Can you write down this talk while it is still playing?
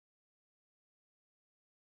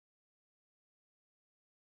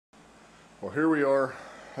Well, here we are.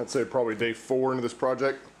 I'd say probably day 4 into this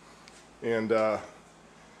project, and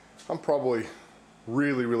I'm probably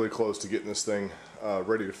really close to getting this thing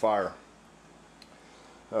ready to fire.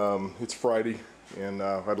 It's Friday, and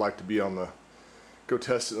I'd like to be on the go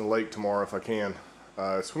test it in the lake tomorrow if I can.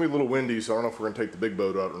 It's gonna be a little windy, so I don't know if we're gonna take the big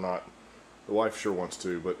boat out or not. The wife sure wants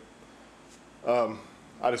to, but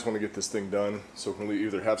I just want to get this thing done so we can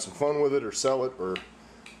either have some fun with it or sell it or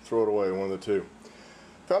throw it away, one of the two.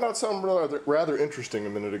 Found out something rather interesting a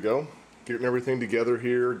minute ago. Getting everything together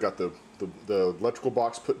here, got the electrical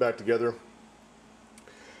box put back together.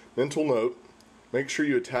 Mental note, make sure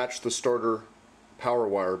you attach the starter power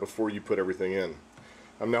wire before you put everything in.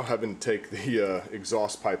 I'm now having to take the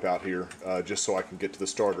exhaust pipe out here just so I can get to the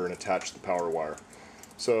starter and attach the power wire.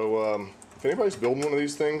 So if anybody's building one of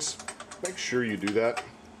these things, make sure you do that.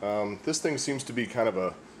 This thing seems to be kind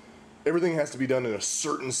of everything has to be done in a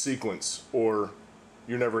certain sequence or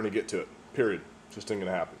you're never going to get to it, period. Just ain't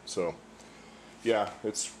going to happen. So yeah,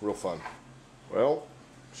 it's real fun. Well,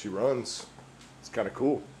 she runs. It's kind of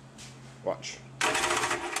cool. Watch.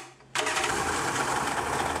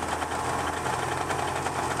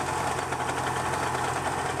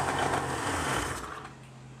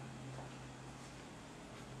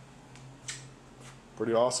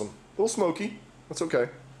 Pretty awesome. A little smoky. That's okay.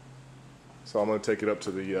 So I'm going to take it up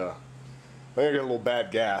to the. I think I got a little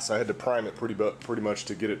bad gas. I had to prime it pretty much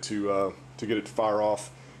to get it to fire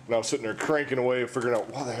off. And I was sitting there cranking away, figuring out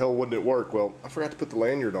why the hell wouldn't it work. Well, I forgot to put the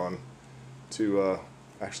lanyard on to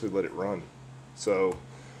actually let it run. So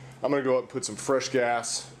I'm going to go up and put some fresh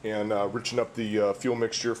gas and richen up the fuel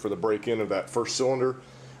mixture for the break-in of that first cylinder.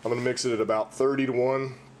 I'm going to mix it at about 30 to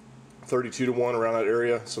 1, 32 to 1 around that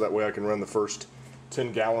area, so that way I can run the first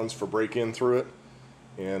 10 gallons for break-in through it.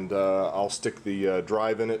 And I'll stick the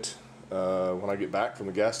drive in it when I get back from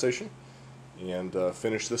the gas station and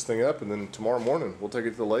finish this thing up, and then tomorrow morning we'll take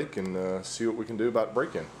it to the lake and see what we can do about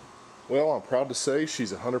break-in. Well, I'm proud to say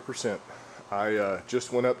she's 100%. I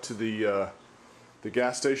just went up to the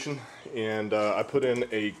gas station and I put in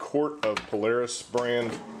a quart of Polaris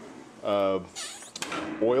brand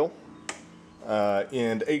oil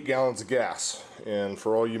and 8 gallons of gas. And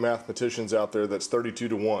for all you mathematicians out there, that's 32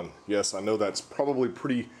 to 1. Yes, I know that's probably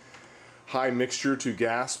pretty high mixture to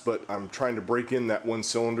gas, but I'm trying to break in that one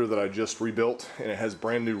cylinder that I just rebuilt, and it has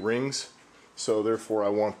brand new rings. So therefore I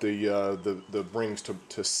want the rings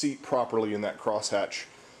to seat properly in that crosshatch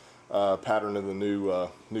pattern of the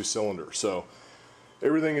new cylinder. So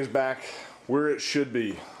everything is back where it should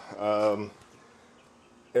be.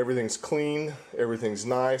 Everything's clean, everything's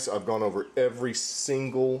nice. I've gone over every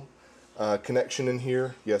single connection in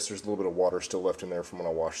here. Yes, there's a little bit of water still left in there from when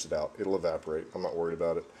I washed it out. It'll evaporate. I'm not worried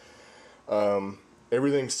about it.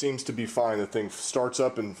 Everything seems to be fine. The thing starts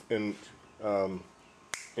up and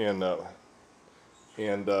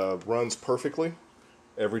runs perfectly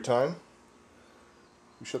every time.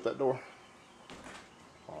 You shut that door?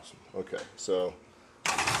 Awesome. Okay, so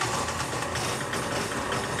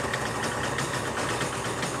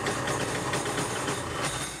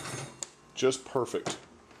just perfect.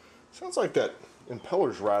 Sounds like that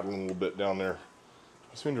impeller's rattling a little bit down there.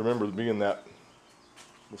 I seem to remember being that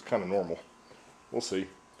was kind of normal. We'll see.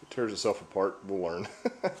 If it tears itself apart, we'll learn.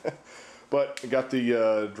 But I got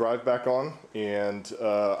the drive back on, and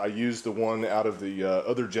I used the one out of the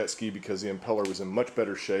other jet ski because the impeller was in much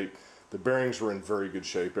better shape. The bearings were in very good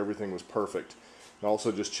shape. Everything was perfect. And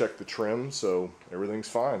also just checked the trim, so everything's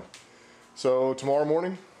fine. So tomorrow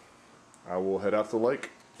morning, I will head out to the lake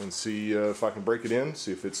and see if I can break it in,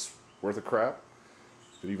 see if it's worth a crap,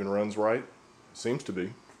 if it even runs right. It seems to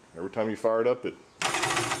be. Every time you fire it up,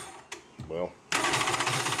 well,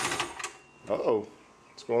 uh-oh,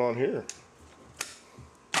 what's going on here?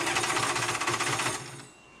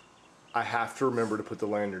 I have to remember to put the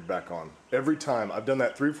lanyard back on. Every time. I've done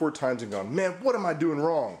that 3 or 4 times and gone, man, what am I doing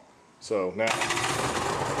wrong? So now,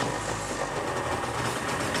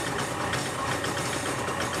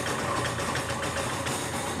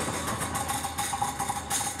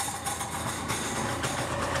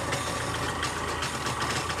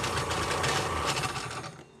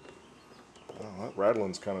 well, that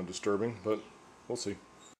rattling's kind of disturbing, but we'll see.